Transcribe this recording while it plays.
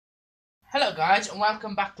Hello guys and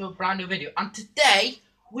welcome back to a brand new video, and today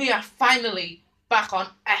we are finally back on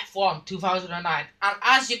F1 2009, and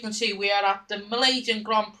as you can see we are at the Malaysian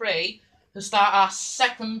Grand Prix to start our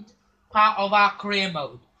second part of our career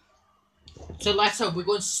mode. So let's hope we're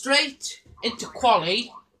going straight into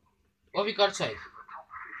quali. What have you got to say?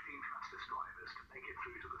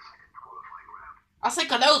 I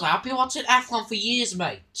think I know that. I've been watching F1 for years,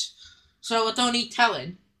 mate, so I don't need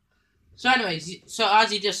telling. So anyways, so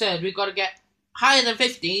as you just said, we've got to get higher than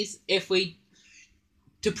 50s if we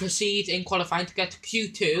to proceed in qualifying to get to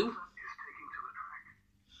Q2.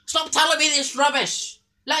 Stop telling me this rubbish!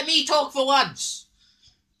 Let me talk for once!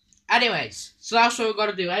 Anyways, so that's what we've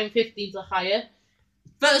got to do. Aim 15s or higher.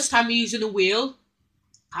 First time using a wheel.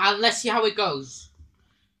 And let's see how it goes.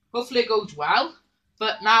 Hopefully it goes well.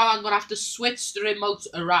 But now I'm going to have to switch the remote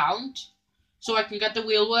around so I can get the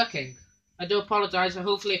wheel working. I do apologise, and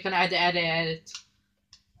hopefully I can edit.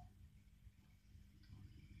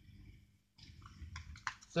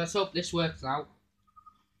 So let's hope this works now.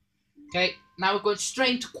 Okay, now we're going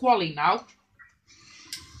straight into quali now.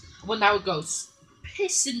 Well, now it goes.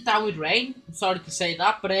 Pissing down with rain. I'm sorry to say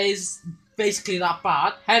that, but it is basically that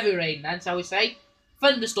bad. Heavy rain then, shall we say.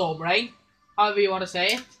 Thunderstorm rain, however you want to say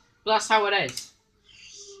it. But that's how it is.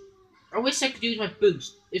 I wish I could use my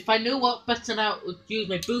boost. If I knew what button I would use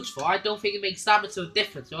my boost for, I don't think it makes that much of a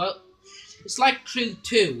difference. So it's like Crew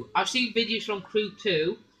 2. I've seen videos from Crew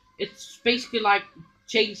 2. It's basically like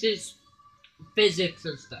changes physics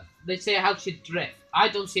and stuff. They say it helps you drift. I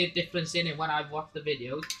don't see a difference in it when I've watched the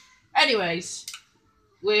videos. Anyways,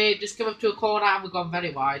 we just come up to a corner and we've gone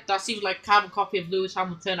very wide. That seems like a carbon copy of Lewis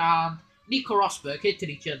Hamilton and Nico Rosberg hitting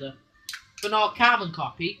each other. But not a carbon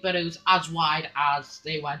copy, but it was as wide as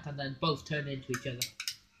they went and then both turned into each other.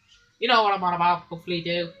 You know what I'm on about, hopefully you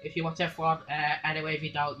do, if you watch F1. Anyway, if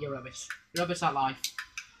you don't, you're rubbish. You're rubbish at life.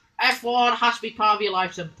 F1 has to be part of your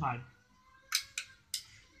life sometime.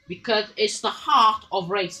 Because it's the heart of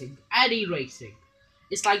racing. Any racing.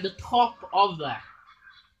 It's like the top of there.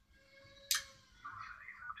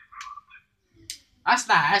 That's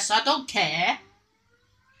nice, I don't care.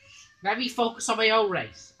 Let me focus on my own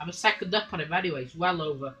race. I'm a second up on him anyways, well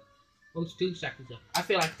over. Almost 2 seconds up. I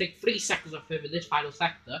feel like I take 3 seconds off him in this final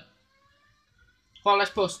sector. Come on,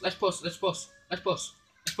 let's push, let's push, let's push, let's push,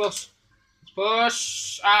 let's push, let's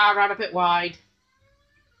push. Ah, I ran a bit wide.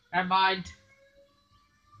 Never mind.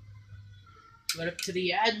 We're up to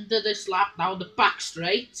the end of this lap now on the back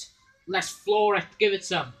straight. Let's floor it, give it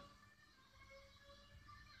some.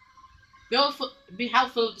 It'd be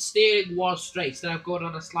helpful if the steering was straight instead of going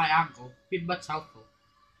on a slight angle. It'd be much helpful.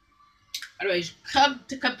 Anyways, come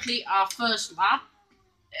to complete our first lap.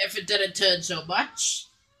 If it didn't turn so much.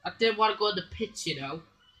 I didn't want to go in the pits, you know.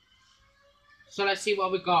 So let's see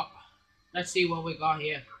what we got. Let's see what we got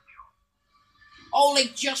here. Only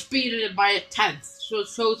just beaten it by a 10th. So it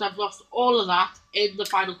shows I've lost all of that in the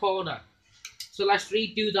final corner. So let's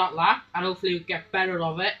redo that lap and hopefully we'll get better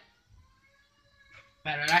of it.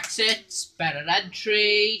 Better exits, better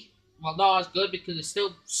entry. Well, not as good because it's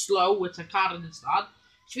still slow, which I can't understand.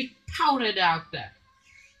 Should be powering out there.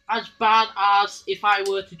 As bad as if I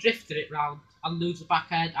were to drift it round and lose the back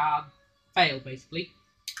end and fail, basically.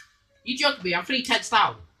 You joke me, I'm 3 tenths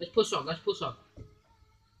down. Let's push on, let's push on.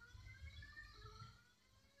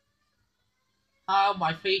 Oh,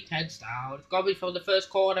 my 3 tenths down. It's got me from the first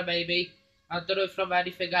corner, maybe. I don't know from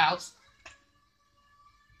anything else.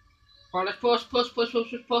 Come on, let's push, push, push,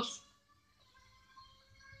 push, push, push.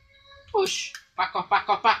 Push. Back off, back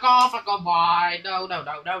off, back off. I got wide. No, no,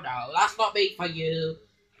 no, no, no. That's not me for you.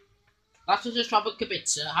 That's just Robert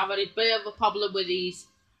Kubica having a bit of a problem with his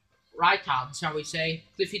right hand, shall we say.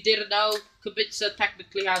 If you didn't know, Kubica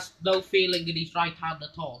technically has no feeling in his right hand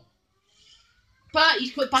at all. But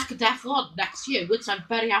he's coming back at F1 next year, which I'm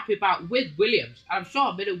very happy about with Williams. And I'm sure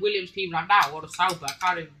I'm in a Williams team right now, or a Sauber. I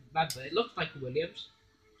can't even remember. It looks like a Williams.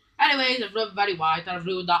 Anyways, I've run very wide and I've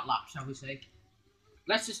ruined that lap, shall we say.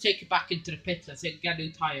 Let's just take it back into the pits, I think, get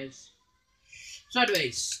new tyres. So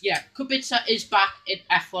anyways, yeah, Kubica is back in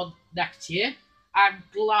F1 next year. I'm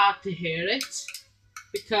glad to hear it.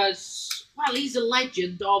 Because, well, he's a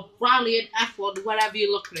legend of rallying F1 wherever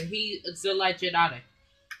you look at it. He is a legend at it.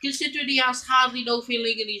 Considering he has hardly no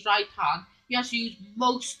feeling in his right hand, he has to use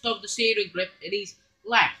most of the steering grip in his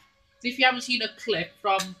left. So if you haven't seen a clip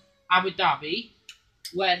from Abu Dhabi,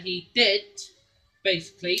 when he did,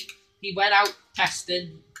 basically, he went out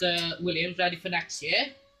testing the Williams ready for next year.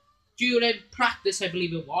 During practice, I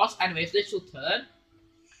believe it was. Anyways, this will turn.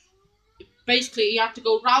 Basically, he had to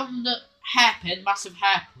go round the hairpin, massive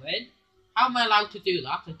hairpin. How am I allowed to do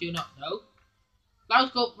that? I do not know. Allowed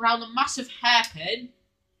to go round the massive hairpin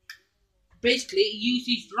basically he used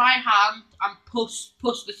his right hand and push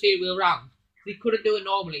the steering wheel round. He couldn't do it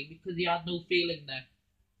normally because he had no feeling there.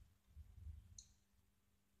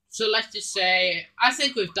 So let's just say, I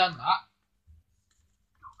think we've done that.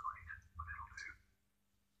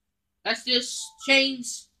 Let's just change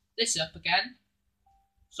this up again.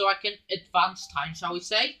 So I can advance time, shall we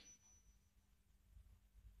say?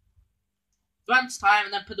 Advance time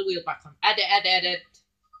and then put the wheel back on. Edit, edit, edit.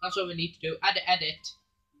 That's what we need to do. Edit, edit.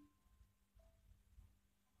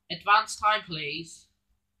 Advance time, please.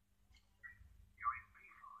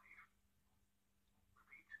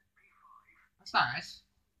 That's nice.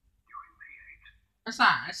 That's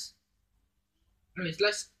nice. Anyways,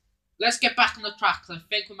 let's get back on the track because I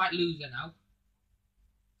think we might lose it now.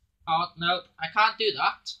 Oh no, I can't do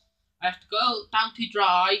that. I have to go down to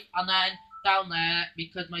drive and then down there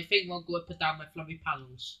because my thing won't go up and down my floppy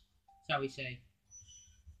paddles, shall we say.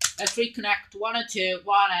 Let's reconnect 1 and 2,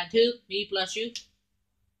 1 and 2. Me bless you.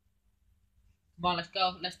 Come on, let's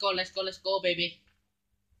go, let's go, let's go, let's go, baby.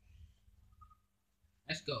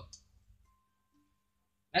 Let's go.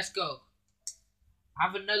 Let's go.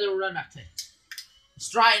 Have another run at it. It's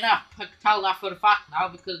drying up. I can tell that for a fact now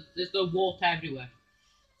because there's no water everywhere.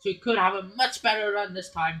 So we could have a much better run this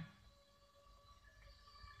time.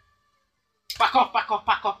 Back off, back off,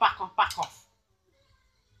 back off, back off, back off.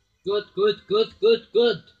 Good, good, good, good,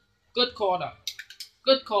 good. Good corner.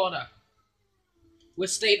 Good corner. We're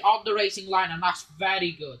staying on the racing line and that's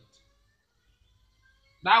very good.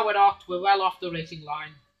 Now we're not. We're well off the racing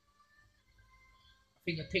line. I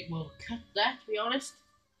think I'll take more of a cut there, to be honest.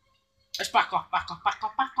 Let's back off, back off, back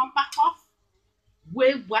off, back off, back off.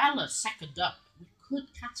 We're well a second up. We could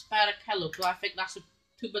catch Barrichello, but I think that's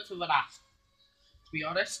too much of an ask, to be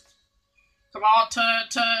honest. Come on, turn,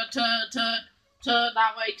 turn, turn, turn. Turn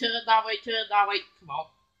that way, turn that way, turn that way. Come on.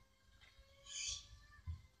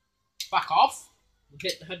 Back off. We'll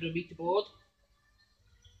hit the 100-meter board.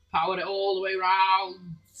 Power it all the way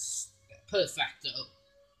round. Perfecto.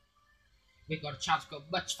 We've got a chance to go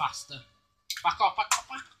much faster. Back off, back off,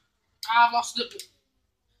 back. I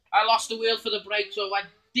lost the wheel for the brake, so I went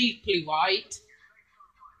deeply wide.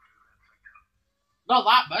 Not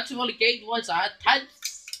that much. I've only gained once. I had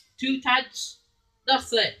tenths, 2 tenths,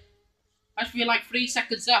 nothing. I should be like 3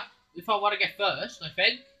 seconds up if I want to get first, I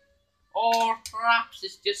think. Or perhaps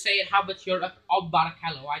it's just saying how much you're up on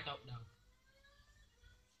Barrichello, I don't know.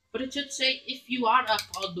 But it should say if you are up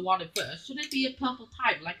on the one in first, should it be a purple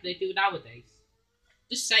time like they do nowadays?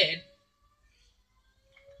 Just saying.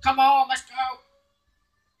 Come on, let's go.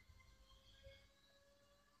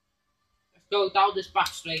 Let's go down this back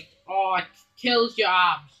straight. Oh, it kills your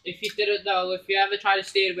arms. If you didn't know, if you ever try to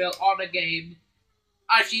steer wheel on a game,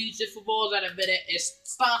 I've used it for more than a minute, it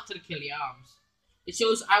starts to kill your arms. It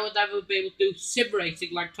shows I would never be able to do sim racing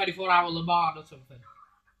like 24-hour Le Mans or something.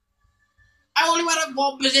 I only went in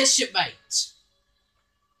one position, mate.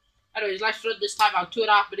 Anyways, let's run this time out.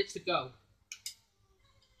 2.5 minutes to go.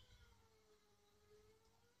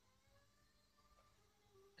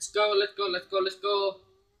 Let's go, let's go, let's go, let's go.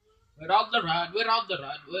 We're on the run, we're on the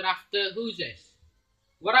run. We're after, who's this?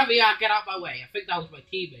 Whatever you are, get out of my way. I think that was my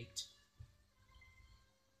teammate.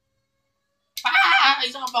 Ah,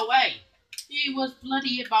 he's on my way. He was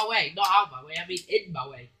bloody in my way. Not out my way, I mean in my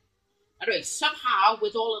way. Anyway, somehow,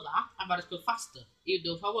 with all of that, I managed to go faster. Even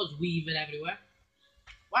though I was weaving everywhere.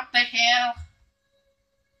 What the hell?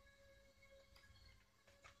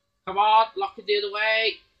 Come on, lock it the other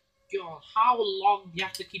way. God, how long do you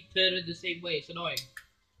have to keep turning the same way? It's annoying.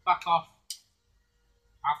 Back off.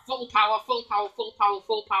 Full power, full power, full power,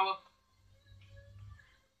 full power.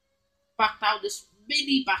 Back down this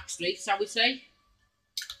mini back straight, shall we say?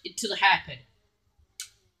 Into the hairpin.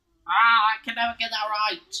 I can never get that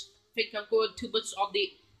right. I think I'm going too much on the...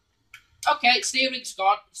 Okay, steering's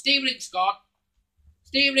gone. Steering's gone.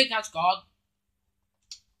 Steering has gone.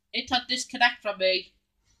 It had disconnect from me.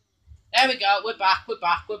 There we go. We're back. We're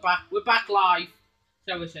back. We're back. We're back live,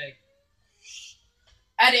 shall we say.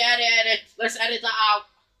 Edit, edit, edit. Let's edit that out.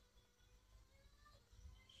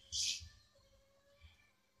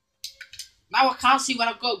 Now I can't see where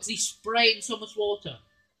I'm going because he's spraying so much water.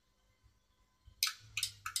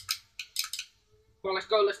 Well, let's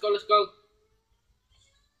go, let's go, let's go.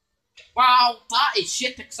 Wow, that is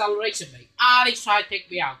shit acceleration, mate. And he's trying to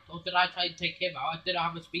take me out. Or did I try to take him out? I didn't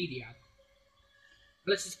have a speed he had.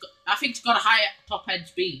 Let's just go. I think he's got a higher top end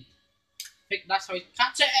speed. I think that's how he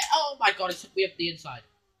catch it. Oh my god, he took me up the inside.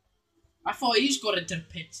 I thought he's got into the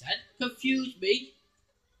pits then. Confused me.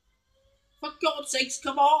 For God's sakes,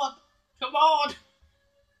 come on. Come on.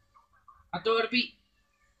 I don't want to be...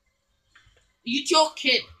 Are you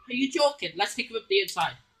joking? Are you joking? Let's take him up the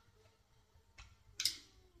inside.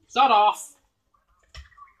 Start off.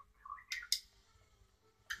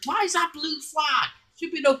 Why is that blue flag?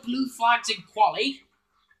 Should be no blue flags in quali.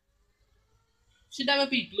 Should never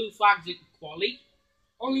be blue flags in quali.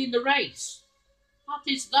 Only in the race.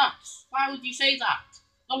 That is nuts. Why would you say that?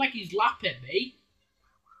 Not like he's lapping me.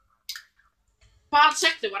 Bad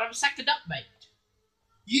sector when I'm second up, mate.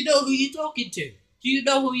 You know who you're talking to. Do you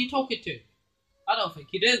know who you're talking to? I don't think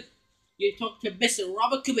you do. You talk to Mr.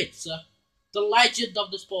 Robert Kubica, the legend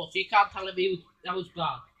of the sport. So you can't tell me that was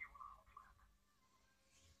bad.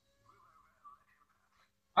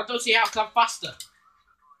 I don't see how I'm faster.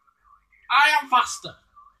 I am faster.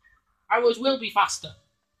 I always will be faster.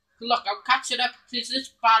 Look, I'm catching up. Is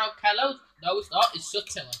this Barrichello? No, it's not. It's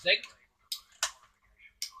Sutton, I think.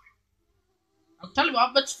 I'm telling you,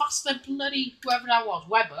 I'm much faster than bloody whoever that was,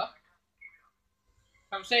 Webber.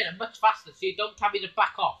 I'm saying I'm much faster, so you don't tell me to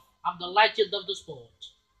back off. I'm the legend of the sport.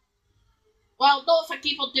 Well, not if I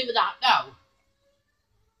keep on doing that, no.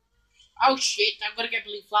 Oh shit, I'm gonna get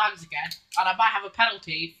blue flags again, and I might have a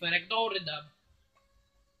penalty for ignoring them.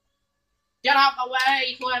 Get out of my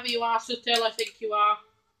way, whoever you are, Sutton, I think you are.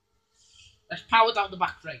 Let's power down the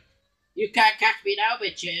back straight. You can't catch me now,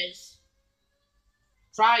 bitches.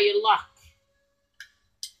 Try your luck.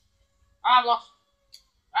 I lost.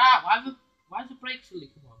 Why is the brake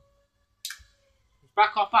silly? Come on.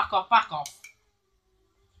 Back off, back off, back off.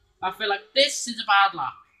 I feel like this is a bad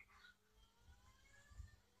lap.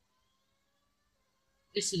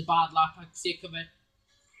 This is a bad lap, I can see it coming.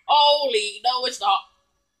 Holy, no it's not.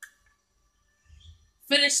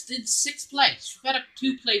 Finished in 6th place. We've got up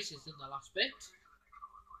 2 places in the last bit.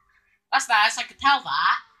 That's nice, I can tell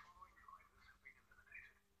that.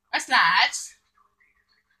 That's nice.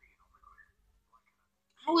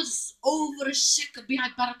 I was over a second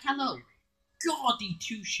behind Barrichello. Gaudy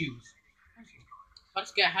 2 shoes.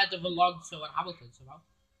 Let's get ahead of Alonso and Hamilton somehow.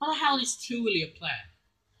 What the hell is truly a player?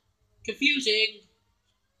 Confusing.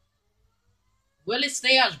 Will it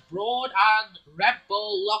stay as Broad and Red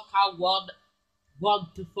Bull lock out 1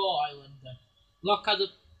 to 4 Islander? Look at the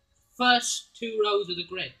first 2 rows of the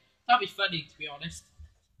grid. That'd be funny, to be honest.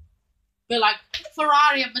 Bit like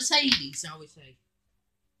Ferrari and Mercedes, I would say.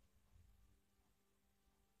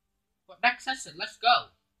 But next session, let's go.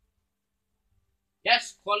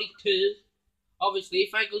 Yes, quali 2. Obviously,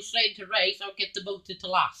 if I go straight into race, I'll get demoted to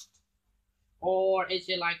last. Or is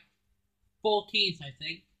it like 14th, I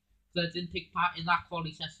think? Because I didn't take part in that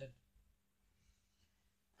quali session.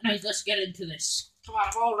 Anyways, let's get into this. Come on,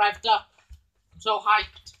 I'm all revved up. I'm so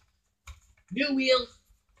hyped. New wheels.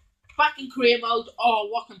 Back in career mode. Oh,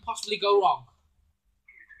 what can possibly go wrong?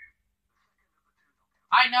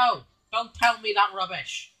 I know. Don't tell me that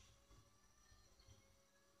rubbish.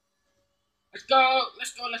 Let's go.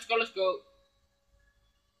 Let's go. Let's go. Let's go.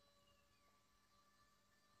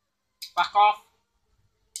 Back off.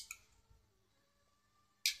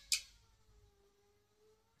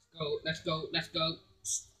 Let's go. Let's go.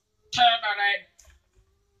 Turn it in.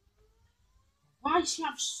 Why does she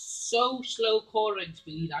have so slow cornering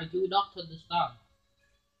speed? I do not understand.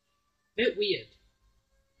 Bit weird.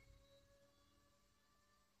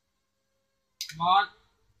 Come on.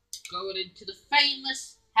 Going into the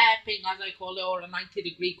famous hairpin, as I call it, or a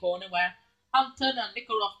 90-degree corner where Hampton and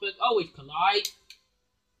Nico Rosberg always collide.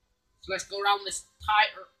 So let's go around this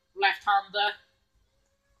tight left-hander.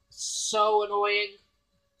 So annoying.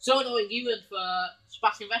 So annoying even for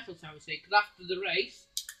Sebastian Vettel, I would say, because after the race,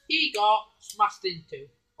 he got smashed into.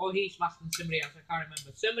 Or he smashed into somebody else, I can't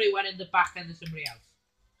remember. Somebody went in the back end of somebody else.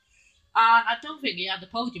 And I don't think he had the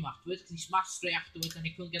podium afterwards, because he smashed straight afterwards and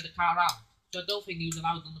he couldn't get the car out. So I don't think he was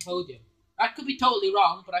allowed on the podium. I could be totally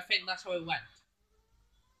wrong, but I think that's how it went.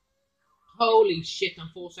 Holy shit, I'm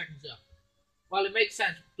 4 seconds up. Well, it makes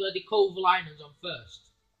sense. Bloody Kovalainen's on first.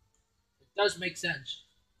 It does make sense.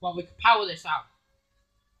 Well, we can power this out.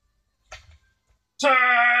 Turn!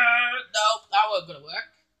 Nope, that wasn't going to work.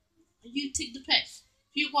 And you take the piss.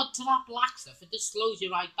 If you want to lap black stuff, it just slows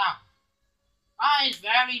you right down. That is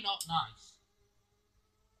very not nice.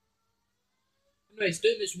 Anyways,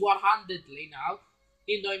 doing this one-handedly now.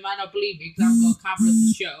 Even though you might not believe me, because I haven't got a camera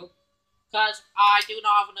to show. Because I do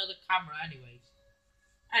not have another camera anyways.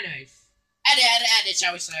 Edit,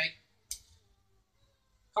 shall we say.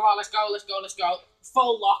 Come on, let's go, let's go, let's go.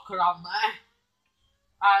 Full locker on there.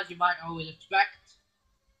 As you might always expect.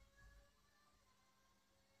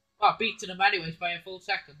 Well, beating them anyways by a full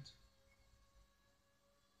second.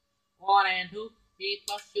 1 and 2, 3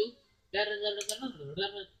 plus 2.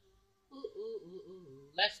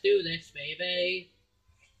 Let's do this, baby.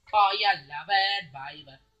 For your loving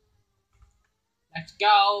baby. Let's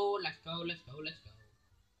go, let's go, let's go, let's go.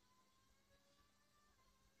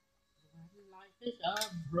 is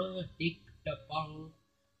unpredictable.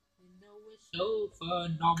 You know it's so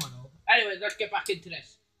phenomenal. Anyway, let's get back into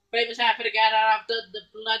this. Famous happen again, and I've done the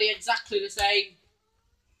bloody exactly the same.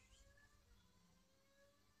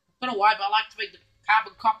 I don't know why, but I like to make the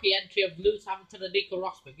carbon copy entry of Lewis Hamilton and Nico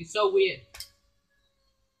Rosberg. It's so weird.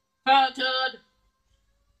 Turn.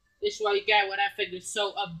 This is what you get when everything is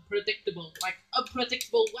so unpredictable. Like,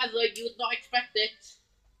 unpredictable weather, you would not expect it.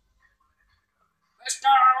 Let's go!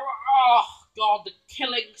 Oh, God, the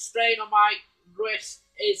killing strain on my wrist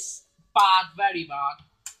is bad, very bad.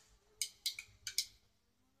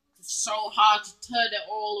 It's so hard to turn it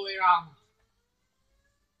all the way around.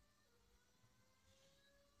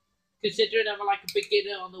 Considering I'm like a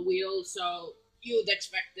beginner on the wheel, so you'd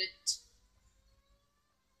expect it.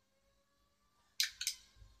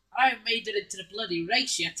 I haven't made it into the bloody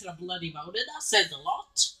race yet to the bloody motor. That says a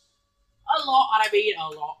lot. A lot, and I mean a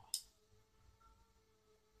lot.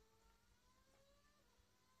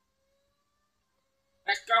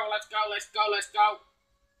 Let's go, let's go, let's go, let's go.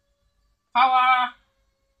 Power!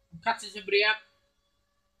 I'm catching somebody up.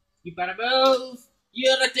 You better move.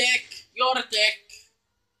 You're a dick. You're a dick.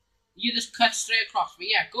 You just cut straight across me.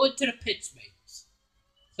 Yeah, go into the pits, mate.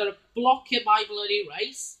 Instead of blocking my bloody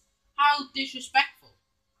race. How disrespectful.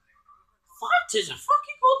 That is a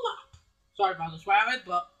fucking good lap. Sorry about the swearing,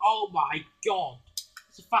 but oh my god.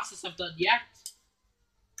 It's the fastest I've done yet.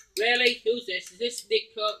 Really? Who's this? Is this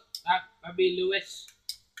Nico? I mean Lewis.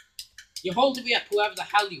 You're holding me up, whoever the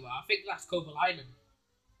hell you are. I think that's Kovalainen.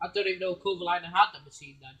 I don't even know Kovalainen had the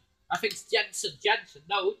machine then. I think it's Jensen.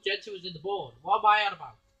 No, Jensen was in the board. What am I on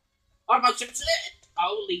about? What about Jensen?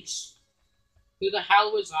 Holy sh... Who the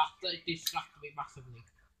hell was that? That distracted me massively.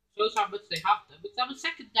 Shows how much they have them. Because I'm a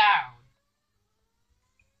second down.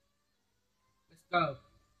 Let's go.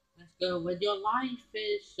 Let's go. When your life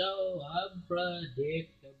is so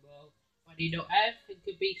unpredictable. When you know everything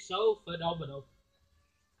could be so phenomenal.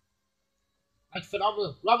 Like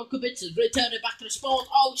phenomenal. Robert Kubica's returning back to the sport.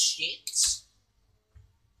 Oh shit.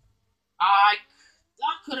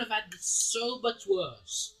 That could have ended so much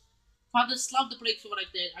worse. If I had slammed the brakes when I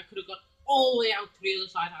did, I could have got all the way out to the other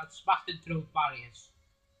side and smashed into those barriers.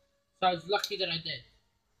 So I was lucky that I did.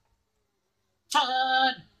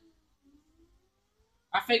 Turn!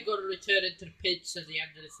 I think I'm going to return into the pits at the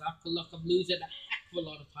end of this lap. But look, I'm losing a heck of a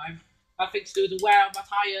lot of time. I think it's due to the wear on my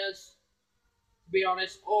tyres, to be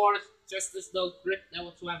honest, or it's just there's no grip there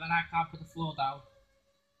whatsoever and I can't put the floor down.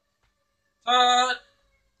 Turn!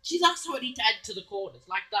 See, that's how I need to enter the corners,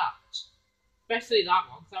 like that. Especially that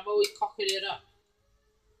one, because I'm always cocking it up.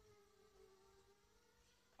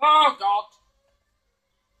 Oh, God.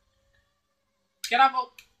 Get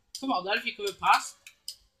out. Come on, then, if you're coming past.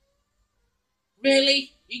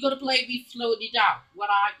 Really? You're going to blame me slowing you down when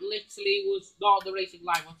I literally was not on the racing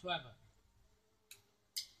line whatsoever?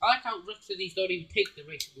 I like how rooks of these don't even take the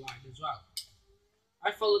racing line as well.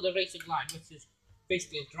 I follow the racing line, which is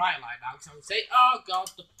basically a dry line now, so I would say, oh god,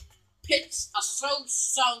 the pits are so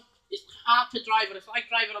sunk, it's hard to drive and it's like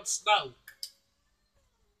driving on snow.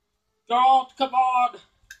 God, come on!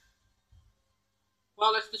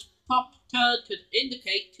 Well, let's just turn to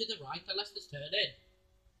indicate to the right and let's just turn in.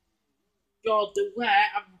 God, the wear,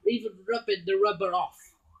 I'm even rubbing the rubber off.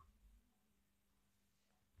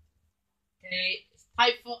 Okay, it's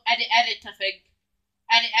time for edit, I think.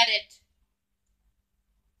 Edit.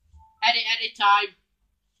 Edit time.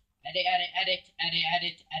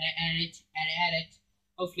 Edit.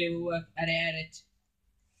 Hopefully it will work. Edit.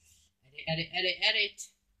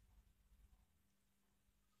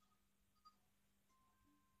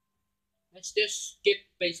 Let's just skip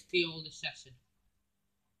basically all the session.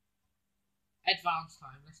 Advanced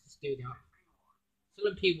time, let's just do that.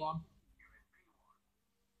 Still in P1.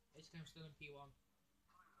 This time still in P1.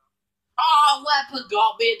 Oh, Webber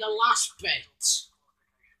got me in the last bit.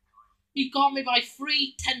 He got me by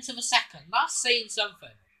 0.3 of a second. That's saying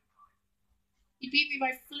something. He beat me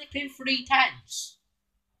by flipping 0.3.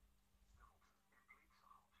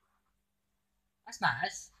 That's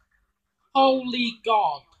nice. Holy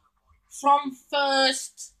God. From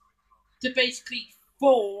first to basically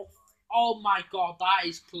fourth. Oh my god, that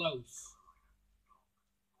is close.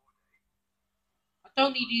 I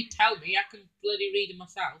don't need you to tell me, I can bloody read it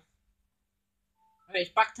myself. Alright, it's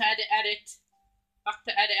back to edit. Back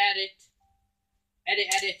to edit.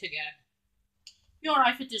 Edit again. You're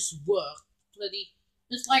right for this work, bloody.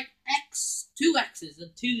 There's like two X's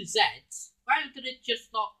and two Z's. Why did it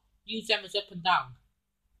just not use them as up and down?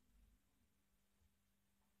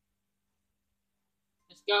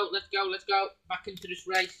 Let's go. Back into this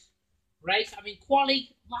race. Last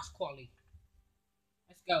quali.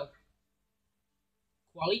 Let's go.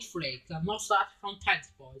 Quality free, because I'm not starting from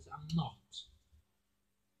 10th, boys. I'm not.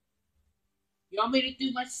 You want me to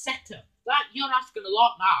do my setup? That you're asking a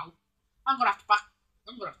lot now. I'm gonna have to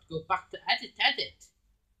go back to edit. I'm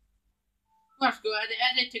gonna have to go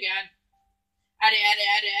edit again.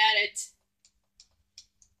 Edit.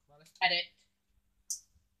 Well, let's edit.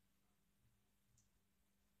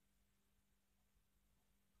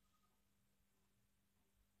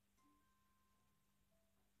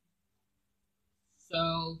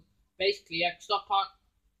 So basically, I stop on.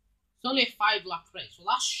 It's only a 5-lap race. Well,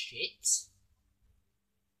 that's shit.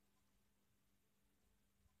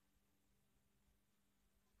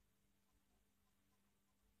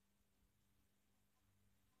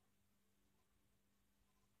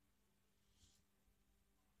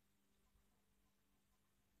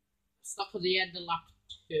 Stop at the end of lap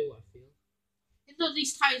 2, I feel. Even though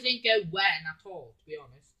these tyres ain't go when at all, to be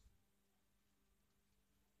honest.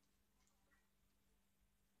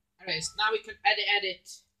 Anyways, now we can edit.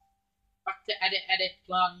 Back to edit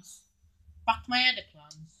plans. Back to my edit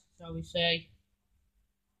plans, shall we say.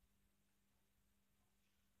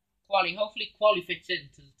 Quali, hopefully Quali fits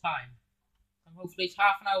into the time. And hopefully it's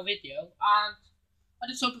half an hour video, and I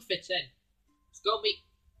just hope it fits in. It's gonna be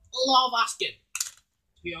a lot of asking,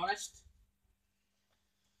 to be honest.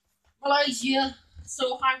 Malaysia,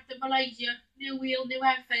 so hyped in Malaysia. New wheel, new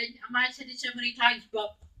everything. I might have said it so many times,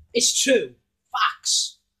 but it's true.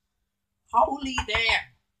 Facts. Holy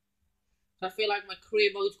damn. I feel like my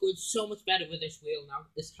career mode's going so much better with this wheel now.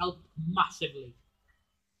 It's helped massively.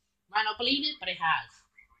 Might not believe it, but it has.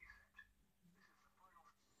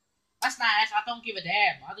 That's nice. I don't give a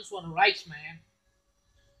damn. I just want to race, man.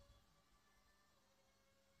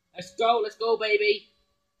 Let's go, baby.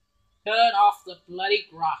 Turn off the bloody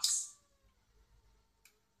grass.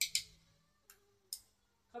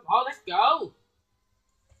 Come on, let's go.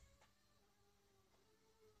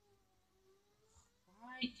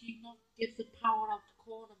 Why do you not give the power out the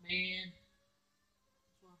corner, man?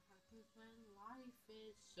 That's what happens when life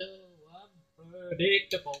is so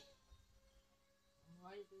unpredictable.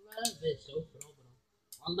 Love is so phenomenal.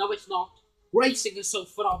 Well, no, it's not. Racing is so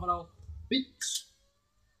phenomenal. Bitch.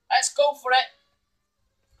 Let's go for it.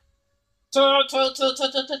 Turn.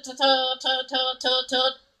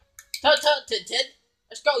 Tintin.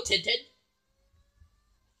 Let's go, Tintin.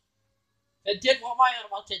 Tintin, what am I on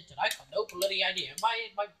about Tintin? I have no bloody idea. Am I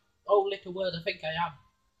in my own little world? I think I am.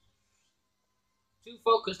 Too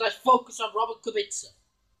focused. Let's focus on Robert Kubica.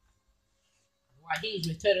 Why he's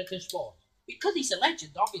returning to sport. Because he's a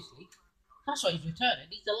legend, obviously. That's why he's returning.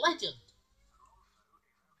 He's a legend.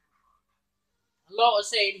 A lot are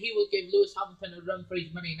saying he will give Lewis Hamilton a run for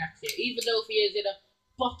his money next year. Even though if he is in a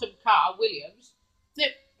bottom car, Williams,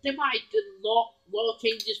 they might do a lot of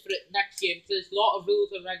changes for it next year because there's a lot of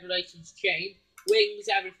rules and regulations change. Wings,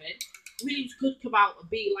 everything. Williams could come out and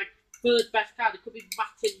be like third best car. They could be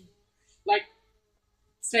matching, like,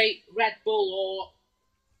 say, Red Bull or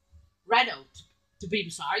Renault, to be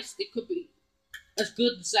precise. They could be as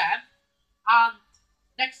good as them, and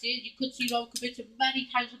next year you could see Robert Kubica many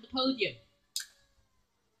times on the podium.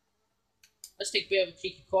 Let's take a bit of a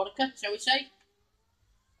cheeky corner cut, shall we say?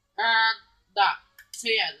 And that. So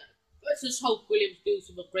yeah, let's just hope Williams do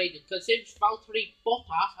some upgrading, because since Valtteri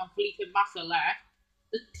Bottas and Felipe Massa left,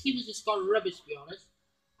 the team has just gone rubbish, to be honest.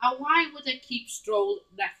 And why would they keep Stroll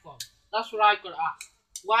in F1? That's what I've got to ask.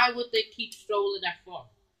 Why would they keep Stroll in F1?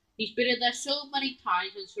 He's been in there so many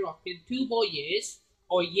times in Sorokin, 2 more years,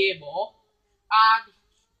 or a year more, and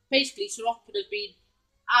basically Sorokin has been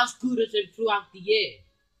as good as him throughout the year.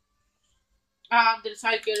 And they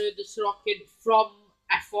decided to get rid of Sorokin from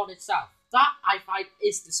F1 itself. That, I find,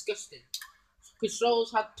 is disgusting. Because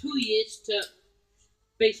Stroll's had 2 years to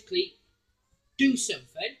basically do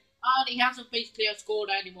something, and he hasn't basically scored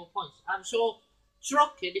any more points. I'm sure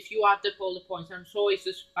Sorokin, if you add up all the points, I'm sure he's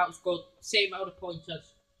just about to score the same amount of points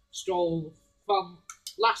as Stroll from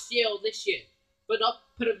last year or this year, but not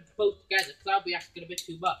put them both together because that'll be asking a bit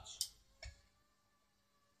too much.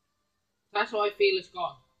 That's how I feel it's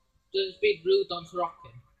gone. It's been rude on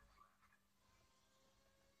Sorokin.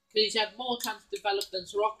 Because he's had more chance to develop than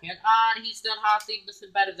Sorokin, and he's done hardly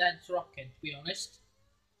nothing better than Sorokin, to be honest.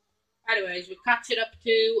 Anyways, we're catching up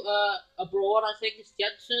to abroad, I think it's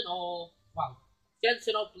Jensen or, well,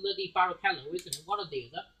 Jensen or bloody Barrichello, isn't it? One or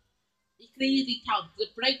the other. You can easily tell because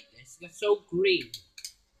the brake discs are so green.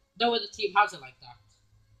 No other team has it like that.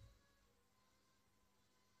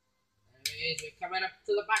 Anyways, we're coming up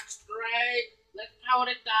to the back straight. Let's power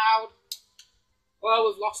it down.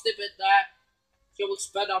 Oh, we've lost a bit there. She will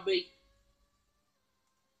spin on me.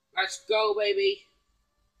 Let's go, baby.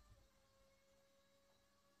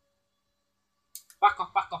 Back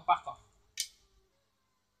off, back off, back off.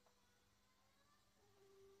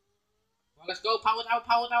 Well, let's go. Power down,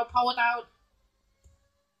 power down, power down.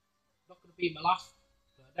 Not going to be my last.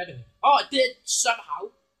 But anyway. Oh, it did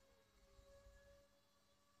somehow.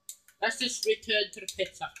 Let's just return to the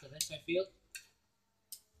pits after this, I feel.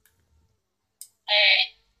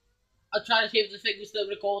 I'm trying to see if the thing was still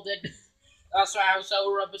recording. That's why I was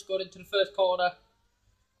so rubbish going into the first corner.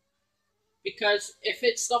 Because if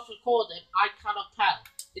it stops recording, I cannot tell.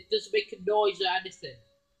 It doesn't make a noise or anything.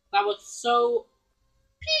 That would so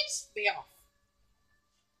piss me off.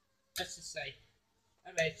 Let's just say.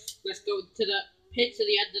 Anyway, let's go to the pit at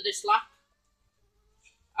the end of this lap.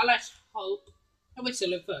 And let's hope. And we're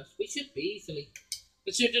still in first. We should be easily.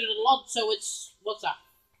 Considering Alonso, it's, what's that?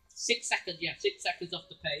 6 seconds, yeah, 6 seconds off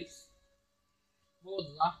the pace. More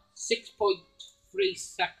than that. 6.3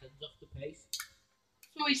 seconds off the pace.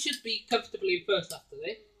 So he should be comfortably in first after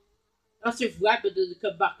this. That's if Webber doesn't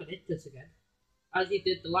come back and hit us again. As he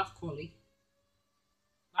did the last quali.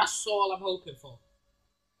 That's all I'm hoping for.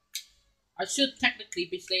 I should technically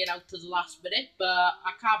be staying out to the last minute, but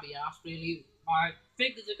I can't be asked really. My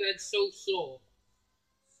fingers are getting so sore.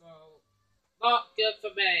 So, not good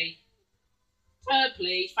for me. Turn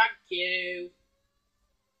please, thank you.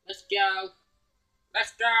 Let's go.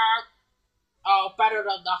 Let's go. Oh, better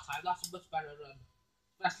run that time. That's a much better run.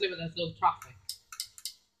 Especially when there's no traffic.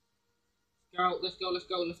 Go, let's go, let's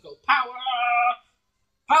go, let's go. Power!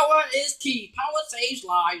 Power is key. Power saves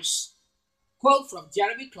lives. Quote from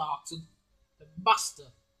Jeremy Clarkson, the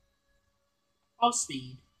master of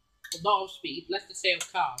speed. Well, not of speed, let's just say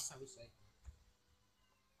of cars, I would say.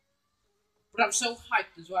 But I'm so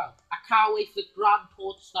hyped as well. I can't wait for the Grand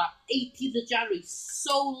Tour to start. 18th of January,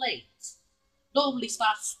 so late. Normally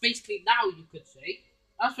starts basically now, you could say.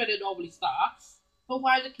 That's when it normally starts. But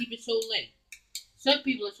why do they keep it so late? Some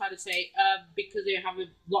people are trying to say because they're having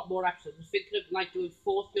a lot more episodes. They're thinking of like doing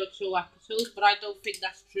 40 or so episodes, but I don't think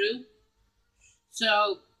that's true.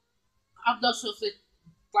 So I'm not sure if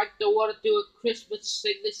they want to do a Christmas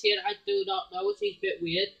thing this year. I do not know. It seems a bit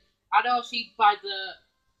weird. I know I've seen by the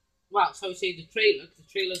so we say the trailer, because the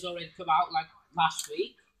trailer's already come out like last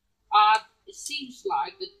week, and it seems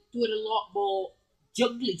like they're doing a lot more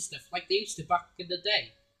jungly stuff like they used to back in the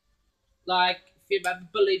day. Like if you remember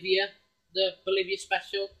Bolivia, the Bolivia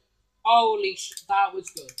special, holy shit, that was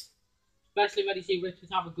good. Especially when you see Richard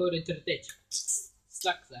Hammond going into the ditch,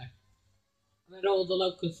 stuck there. And then all the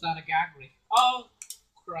locals started getting angry. Oh,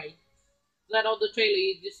 great. Then on the trailer,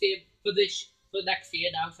 you just see him for next year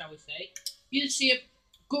now, shall we say. You just see him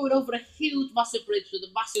going over a huge, massive bridge with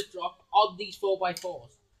a massive drop on these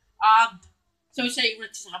 4x4s. And so we say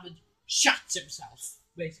Richard Hammond shats himself,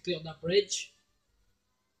 basically, on that bridge.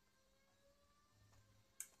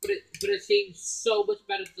 But it seems so much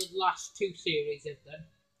better than the last two series of them.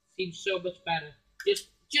 Seems so much better.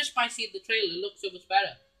 Just by seeing the trailer, it looks so much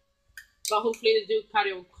better. But hopefully they do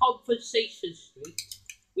carry on Conversation Street,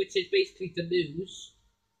 which is basically the news.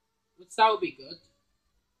 Which that would be good.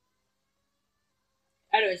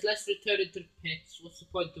 Anyways, let's return into the pits. What's the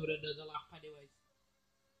point of another lap anyways?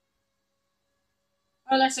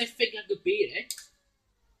 Unless I think I could beat it.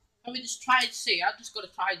 I mean, just try and see. I'm just going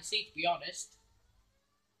to try and see, to be honest.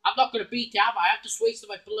 I'm not going to beat it, am I? I've just wasted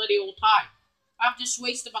my bloody old time. I've just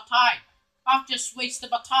wasted my time. I've just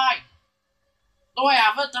wasted my time. No, I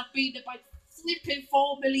haven't. I've beaten it by flipping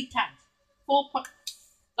 4 millitenths. 4 point...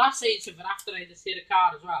 That's saying something after I just hit a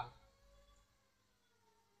car as well.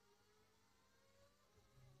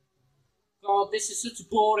 God, this is such a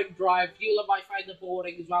boring drive. You might find it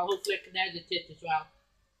boring as well. Hopefully I can edit it as well.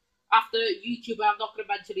 After YouTube, I'm not going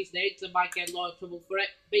to mention his name because I might get a lot of trouble for it.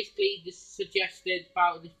 Basically, he just suggested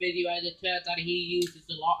about this video editor that he uses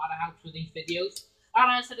a lot and it helps with these videos. And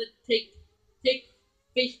I said to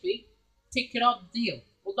basically, take it on deal.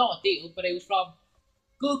 Well, not a deal, but it was from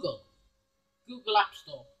Google App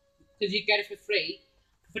Store. Because you get it for free.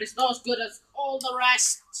 But it's not as good as all the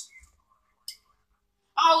rest.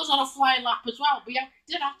 I was on a flying lap as well, but you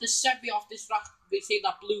did have to send me off this track. We see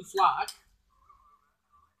that blue flag.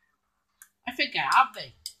 I think I have,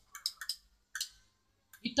 mate.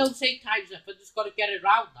 You don't say time's up, I just got to get it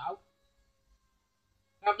round now.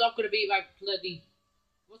 I'm not going to be like bloody...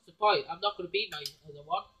 What's the point? I'm not going to be my other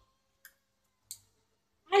one.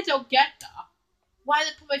 I don't get that. Why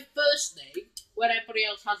they put my first name when everybody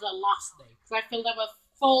else has a last name? Because I filled out a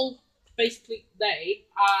full, basically, name,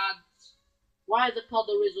 and why they put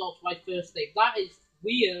the results my first name? That is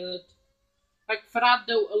weird. Like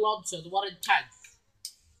Fernando Alonso, the one in 10th.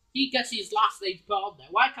 He gets his last name put on there.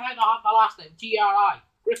 Why can I not have my last name? G-R-I.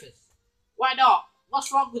 Griffiths. Why not?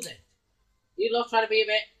 What's wrong with it? You're not trying to be a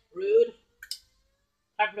bit rude?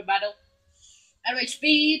 Time for the medal. Anyway,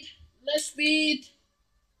 speed. Less speed.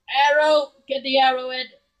 Arrow. Get the arrow in.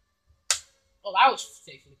 Oh, that was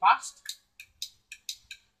safely passed.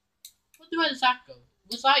 Where does that go?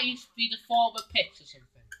 Was that used to be the former pitch or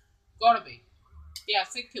something? Gotta be. Yeah, I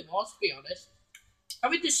think it was, to be honest.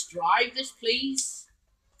 Can we just drive this, please?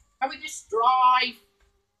 Can we just drive?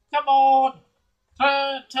 Come on!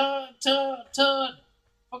 Turn, turn, turn, turn!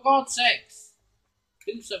 For God's sakes!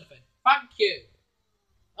 Do something. Thank you!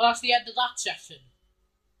 Well, that's the end of that session.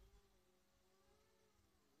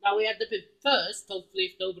 Now we end up in first, hopefully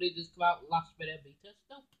if nobody does come out last minute and beat us.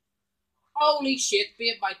 Nope. Holy shit,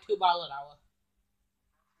 being by 2 miles an hour.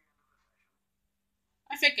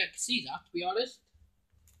 I think I can see that, to be honest.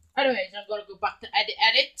 Anyways, I'm going to go back to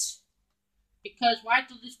edit. Because why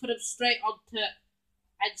don't this put them straight onto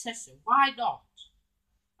end session? Why not?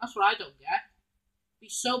 That's what I don't get. It'd be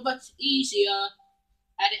so much easier.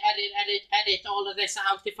 Edit all of this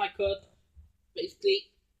out if I could.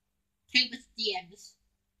 Basically, too much DMs.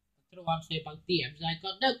 I don't know what I'm saying about DMs, I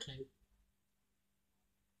got no clue.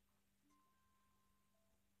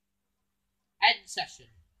 End session.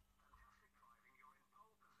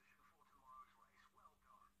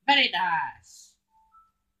 Very nice.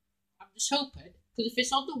 I'm just hoping, because if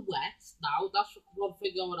it's on the wet now, that's one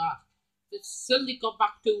thing I would ask. It's suddenly gone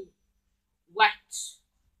back to wet,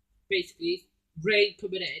 basically, rain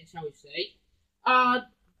coming in, shall we say. And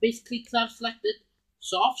basically, because I've selected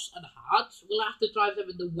softs and hards, we'll have to drive them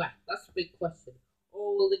in the wet. That's a big question.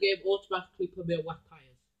 Or will the game automatically put me on wet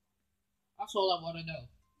tyres? That's all I want to know.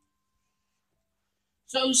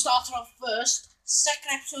 So, starting off first,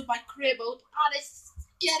 second episode by Career Mode, and it's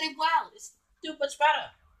getting well. It's doing much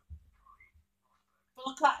better. But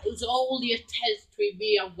look at that, it was only a 10 between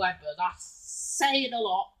me and Webber. That's saying a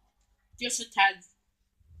lot. Just a 10.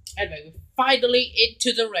 Anyway, we're finally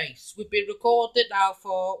into the race. We've been recording now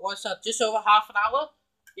for, what's that, just over half an hour?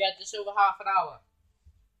 Yeah, just over half an hour.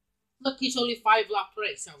 Lucky it's only 5-lap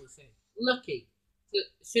race, I would say. Lucky. It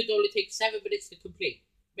should only take 7 minutes to complete.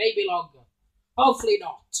 Maybe longer. Hopefully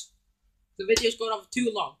not. The video's going on for too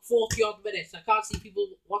long. 40-odd minutes. I can't see people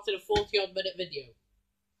watching a 40-odd minute video.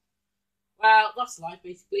 Well, that's life,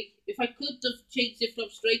 basically. If I could have changed it from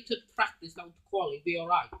straight to practice down to quali, it'd be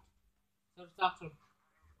alright. So start from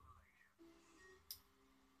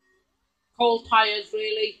cold tyres,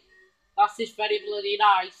 really. That's just very bloody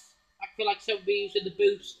nice. I feel like somebody using the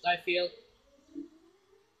boost, I feel.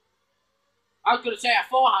 I was going to say, I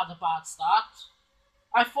thought I had a bad start.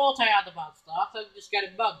 I'm just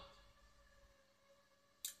getting bugged.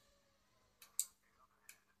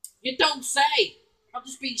 You don't say! I'm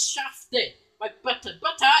just being shafted by button.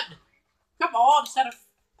 Button! Come on, instead of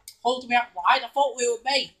holding me out wide, I thought we were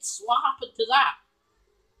mates. What happened to that?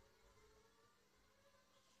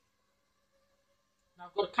 Now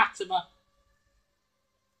I've got to catch him up.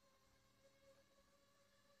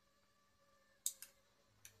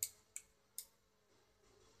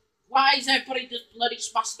 Why is everybody just bloody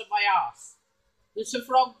smashing my ass? There's something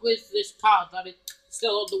wrong with this car that it's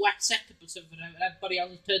still on the wet setup or something and everybody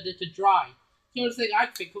else has turned it to dry. The only thing I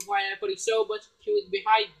think of why everybody's so much queuing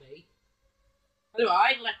behind me. Anyway,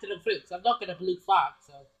 I ain't letting them through because I'm not going to blue flag,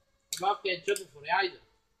 so I'm not getting in trouble for it either.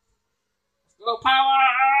 Let's go,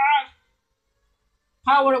 power!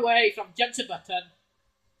 Power away from Jensen Button.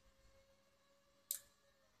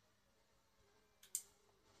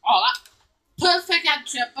 Oh, that perfect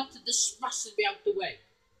entry, Button just smashing me out the way.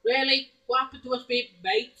 Really? What happened to us being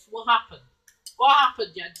mates? What happened? What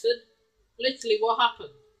happened, Jensen? Literally, what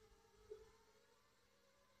happened?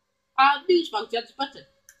 News about Jensen Button.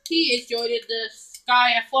 He is joining the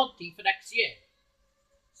Sky F1 team for next year.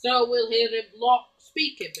 So we'll hear him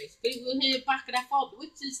speaking, basically. We'll hear him back at F1,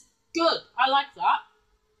 which is good. I like that.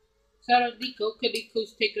 Sarah and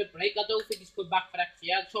Nico's taking a break. I don't think he's coming back for next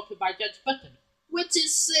year. I'm swapping by Jensen Button, which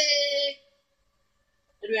is sick.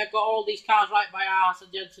 Anyway, I've got all these cars right in my ass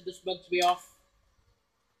and Jensen just mugs me off.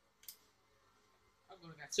 I'm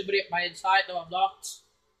going to get somebody at my inside. No, I'm not.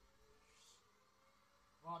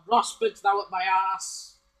 Oh, Rosberg's now at my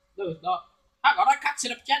ass. No, he's not. Hang on, I'm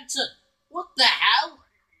catching up Jensen. What the hell?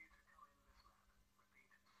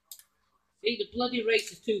 See, the bloody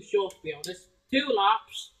race is too short, to be honest. 2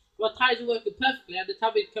 laps. My tyres are working perfectly and the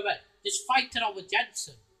time we come in. Just fighting on with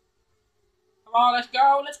Jensen. Come on, let's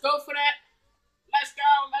go. Let's go for it.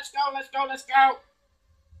 Let's go.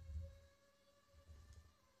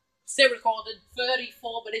 Still recording,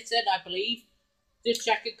 34 minutes in, I believe. Just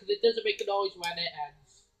checking, because it doesn't make a noise when it ends.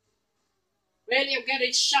 Really, I'm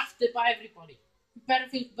getting shafted by everybody. It better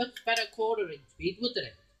feel much better cornering speed, wouldn't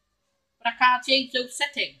it? But I can't change those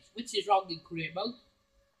settings, which is wrong in career mode.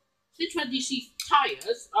 Since when do you see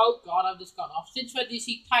tyres? Oh god, I've just gone off. Since when do you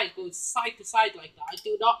see tyres going side to side like that? I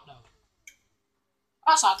do not know.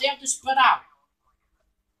 That's how they have to spread out.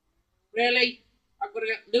 Really? I'm gonna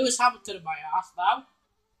get Lewis Hamilton in my ass now.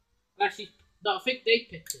 Actually, no, I think they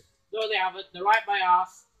picked it. No, they haven't. They're right my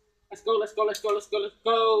ass. Let's go, let's go, let's go, let's go, let's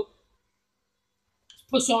go. Let's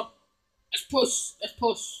push on. Let's push. Let's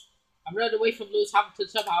push. I'm running away from Lewis Hamilton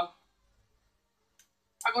somehow.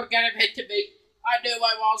 I'm gonna get him hitting me. I knew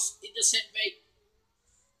I was. He just hit me.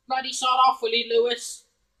 Bloody sod off, Willie Lewis.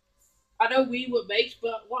 I know we were mates,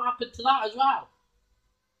 but what happened to that as well?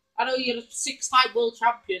 I know you're a 6-time world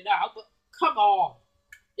champion now, but come on.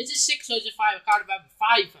 Is it 6 or is it 5? I can't remember.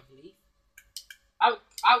 5, I believe.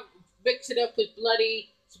 I'll mix it up with bloody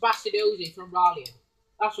Sebastian Ozzy from rallying.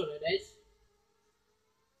 That's what it is.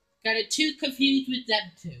 Getting too confused with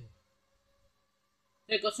them two.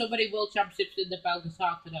 They've got so many world championships in the belt, it's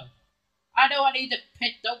hard to know. I know I need a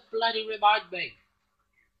pit, don't bloody remind me.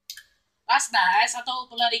 That's nice, I don't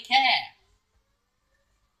bloody care.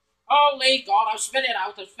 Holy god, I'm spinning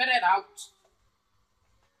out, I'm spinning out.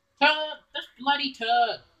 Turn, this bloody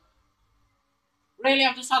turn. Really,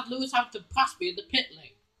 I've just had Lewis Hamilton pass me in the pit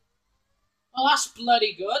lane. Well, that's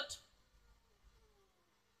bloody good.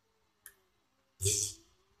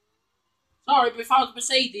 Sorry, but if I was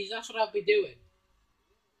Mercedes, that's what I'd be doing.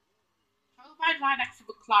 How am I right next to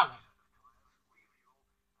McLaren?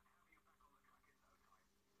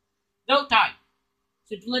 No time.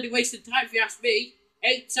 It's a bloody wasting time if you ask me.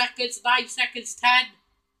 8 seconds, 9 seconds, 10,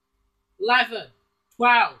 11,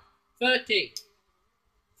 12, 13.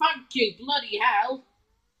 Thank you, bloody hell.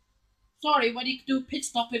 Sorry, when you can do a pit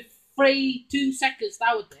stop in 2 seconds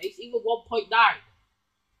nowadays, even 1.9.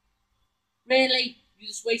 Really? You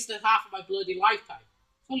just wasted half of my bloody lifetime.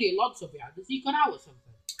 It's only Alonso behind us. He got out or something.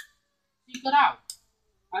 He got out.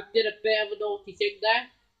 I did a bit of a naughty thing there.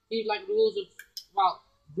 Seems like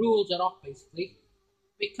rules are off basically.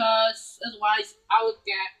 Because otherwise I would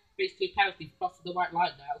get basically a penalty for crossing the white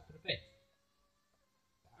line now for the pit.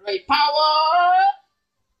 Right, power!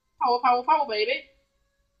 Power, power, power, baby.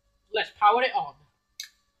 Let's power it on.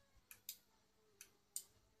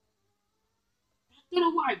 I don't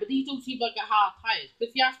know why, but these don't seem like a hard tyres. But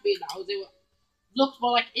if you ask me now, they looked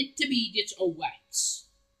more like intermediates or wets.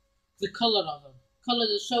 The colour of them. Colours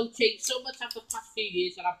are so changed so much after the past few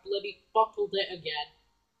years and I've bloody bottled it again.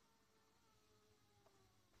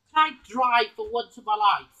 Can I drive for once in my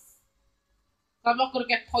life? I'm not going to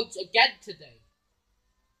get points again today.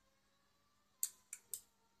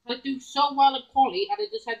 I do so well in quali and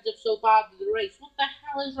it just ends up so bad in the race. What the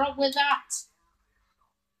hell is wrong with that?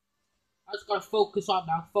 I just got to focus on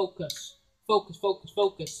now. Focus. Focus, focus,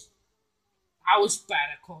 focus. I was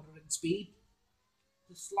better cornering speed.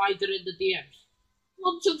 The slider in the DMs.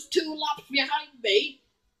 Alonso's 2 laps behind me.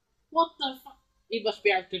 What the fuck? He must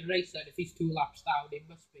be out of the race then if he's 2 laps down. He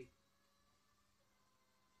must be.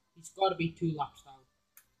 He's got to be 2 laps down.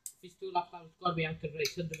 If he's 2 laps down, he's got to be out of the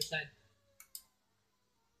race, 100%.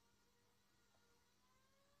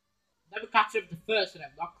 Never catch him the first of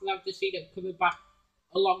them, not because I've just seen him coming back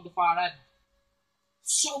along the far end.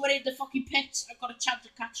 So many in the fucking pits. I've got a chance to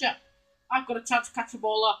catch up. I've got a chance to catch them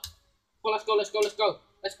all up. Well, let's go, let's go, let's go.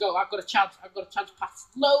 Let's go. I've got a chance. I've got a chance to pass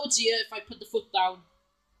loads here if I put the foot down.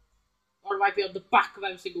 Or I might be on the back of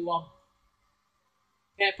every single one.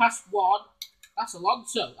 Okay, past 1. That's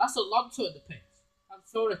Alonso. That's Alonso in the pits. I'm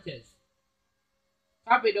sure it is.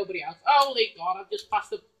 Can't be nobody else. Holy God, I've just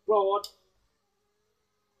passed the broad.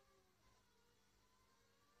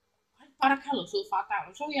 Why is Barrichello so far down?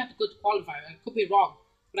 I'm sure he had a good qualifier. I could be wrong,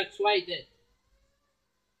 but I swear he did.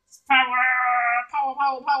 Power! Power,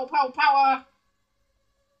 power, power, power, power!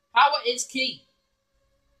 Power is key.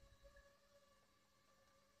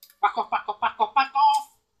 Back off, back off, back off, back off!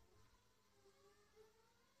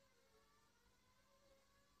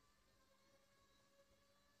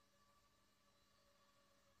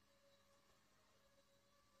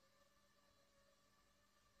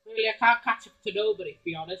 Really, I can't catch up to nobody, to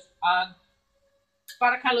be honest. And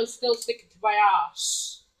Barrichello's still sticking to my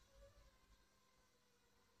arse.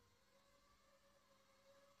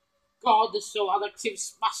 God, this is so hard. I can see him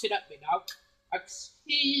smashing at me now. I can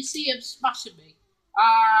see him smashing me.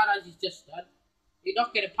 And as he's just done. You're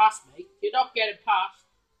not getting past me. You're not getting past.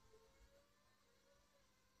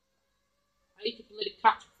 I need to bloody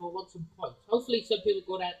catch up for some points. Hopefully some people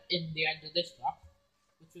go down in the end of this lap.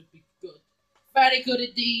 Which would be good. Very good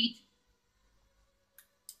indeed.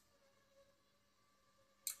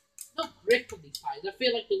 No grip on these tyres. I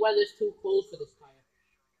feel like the weather's too cold for this tyre.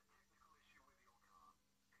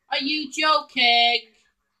 Are you joking?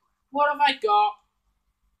 What have I got?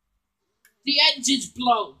 The engine's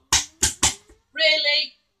blown.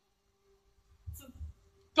 Really? For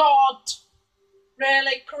God.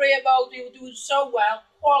 Really? Career mode, you were doing so well.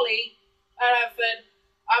 Quali and everything.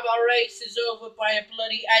 And my race is over by a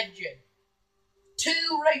bloody engine. 2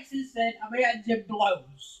 races in and my engine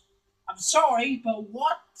blows. I'm sorry, but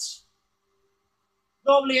what?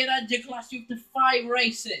 Normally an engine can last you up to 5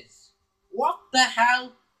 races. What the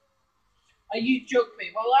hell? Are you joking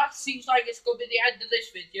me? Well, that seems like it's going to be the end of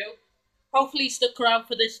this video. Hopefully you stuck around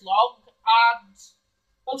for this long, and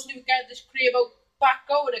hopefully we get this career mode back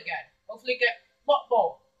going again. Hopefully get a lot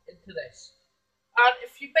more into this. And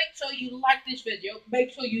if you make sure you like this video,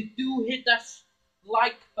 make sure you do hit that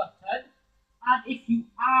like button. And if you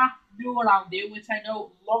are new around here, which I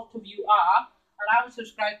know a lot of you are, and haven't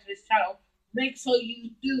subscribed to this channel, make sure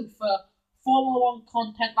you do for Formula 1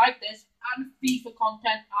 content like this, and FIFA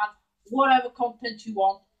content, and whatever content you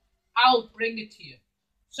want, I'll bring it to you.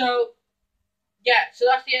 So, yeah, so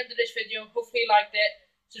that's the end of this video. Hopefully you liked it.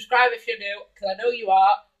 Subscribe if you're new, because I know you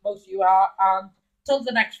are, most of you are, and till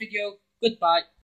the next video, goodbye.